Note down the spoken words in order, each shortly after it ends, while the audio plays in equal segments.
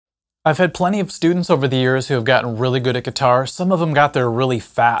I've had plenty of students over the years who have gotten really good at guitar. Some of them got there really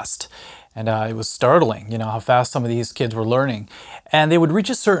fast. And it was startling, how fast some of these kids were learning. And they would reach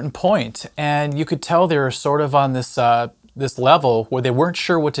a certain point, and you could tell they were sort of on this level where they weren't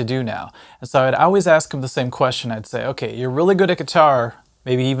sure what to do now. And so I'd always ask them the same question. I'd say, okay, you're really good at guitar,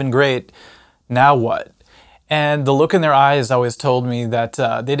 maybe even great. Now what? And the look in their eyes always told me that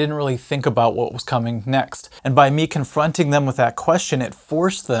they didn't really think about what was coming next. And by me confronting them with that question, it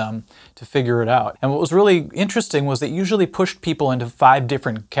forced them to figure it out. And what was really interesting was it usually pushed people into 5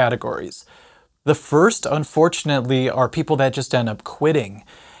 different categories. The first, unfortunately, are people that just end up quitting.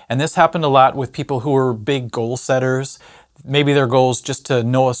 And this happened a lot with people who were big goal setters. Maybe their goal is just to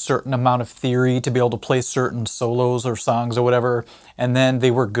know a certain amount of theory, to be able to play certain solos or songs or whatever, and then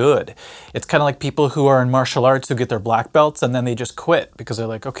they were good. It's kind of like people who are in martial arts who get their black belts and then they just quit because they're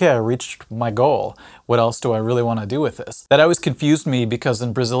like, okay, I reached my goal. What else do I really want to do with this? That always confused me because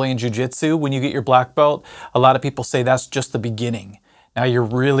in Brazilian Jiu-Jitsu, when you get your black belt, a lot of people say that's just the beginning. Now you're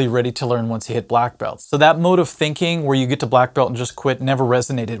really ready to learn once you hit black belts. So that mode of thinking where you get to black belt and just quit never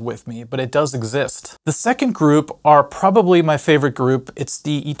resonated with me, but it does exist. The second group are probably my favorite group. It's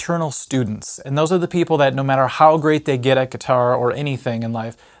the eternal students. And those are the people that no matter how great they get at guitar or anything in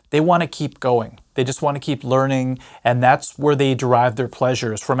life, they want to keep going. They just want to keep learning, and that's where they derive their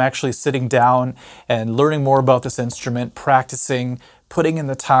pleasures, from actually sitting down and learning more about this instrument, practicing, putting in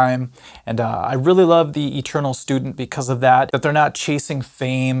the time. And I really love the eternal student because of that they're not chasing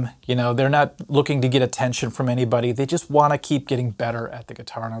fame, they're not looking to get attention from anybody. They just want to keep getting better at the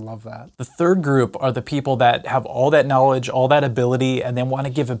guitar, and I love that. The third group are the people that have all that knowledge, all that ability, and they want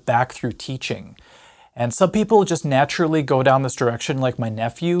to give it back through teaching. And some people just naturally go down this direction, like my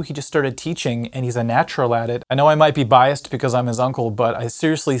nephew. He just started teaching and he's a natural at it. I know I might be biased because I'm his uncle, but I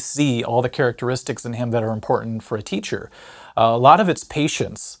seriously see all the characteristics in him that are important for a teacher. A lot of it's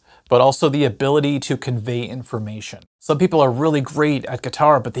patience, but also the ability to convey information. Some people are really great at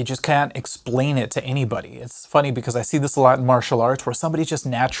guitar, but they just can't explain it to anybody. It's funny because I see this a lot in martial arts where somebody's just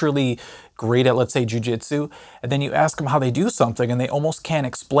naturally great at, let's say, jiu-jitsu, and then you ask them how they do something and they almost can't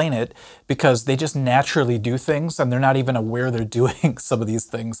explain it because they just naturally do things and they're not even aware they're doing some of these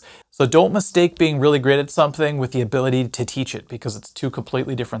things. So don't mistake being really great at something with the ability to teach it, because it's 2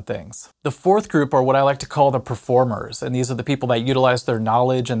 completely different things. The fourth group are what I like to call the performers, and these are the people that utilize their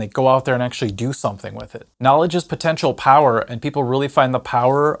knowledge and they go out there and actually do something with it. Knowledge is potential power, and people really find the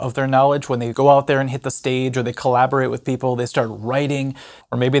power of their knowledge when they go out there and hit the stage, or they collaborate with people, they start writing,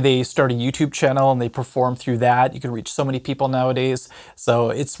 or maybe they start a YouTube channel and they perform through that. You can reach so many people nowadays. So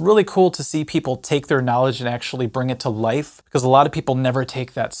it's really cool to see people take their knowledge and actually bring it to life, because a lot of people never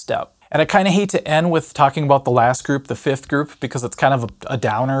take that step. And I kind of hate to end with talking about the last group, the 5th group, because it's kind of a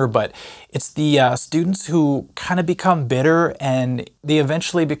downer, but it's the students who kind of become bitter and they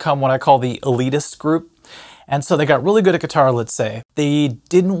eventually become what I call the elitist group. And so they got really good at guitar, let's say. They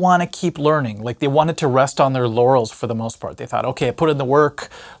didn't want to keep learning. Like, they wanted to rest on their laurels for the most part. They thought, okay, I put in the work.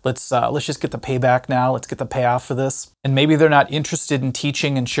 Let's just get the payback now. Let's get the payoff for this. And maybe they're not interested in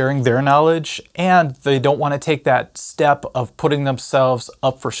teaching and sharing their knowledge, and they don't want to take that step of putting themselves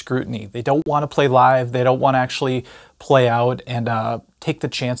up for scrutiny. They don't want to play live. They don't want to actually play out and take the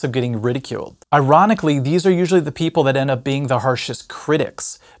chance of getting ridiculed. Ironically, these are usually the people that end up being the harshest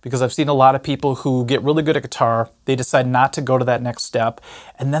critics, because I've seen a lot of people who get really good at guitar, they decide not to go to that next step,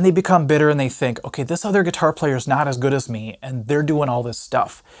 and then they become bitter and they think, okay, this other guitar player is not as good as me, and they're doing all this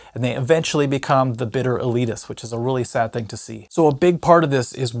stuff. And they eventually become the bitter elitist, which is a really sad thing to see. So a big part of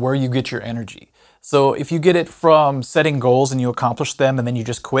this is where you get your energy. So if you get it from setting goals and you accomplish them and then you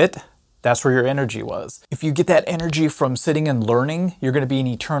just quit, that's where your energy was. If you get that energy from sitting and learning, you're going to be an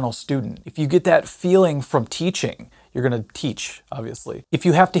eternal student. If you get that feeling from teaching, you're going to teach, obviously. If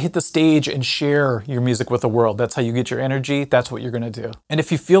you have to hit the stage and share your music with the world, that's how you get your energy, that's what you're going to do. And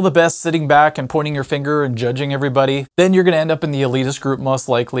if you feel the best sitting back and pointing your finger and judging everybody, then you're going to end up in the elitist group most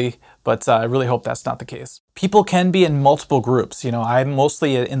likely, but I really hope that's not the case. People can be in multiple groups. I'm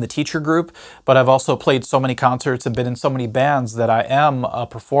mostly in the teacher group, but I've also played so many concerts and been in so many bands that I am a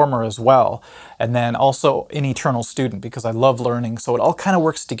performer as well. And then also an eternal student, because I love learning, so it all kind of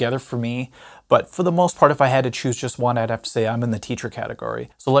works together for me. But for the most part, if I had to choose just one, I'd have to say I'm in the teacher category.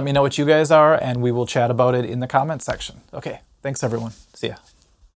 So let me know what you guys are, and we will chat about it in the comments section. Okay, thanks everyone. See ya.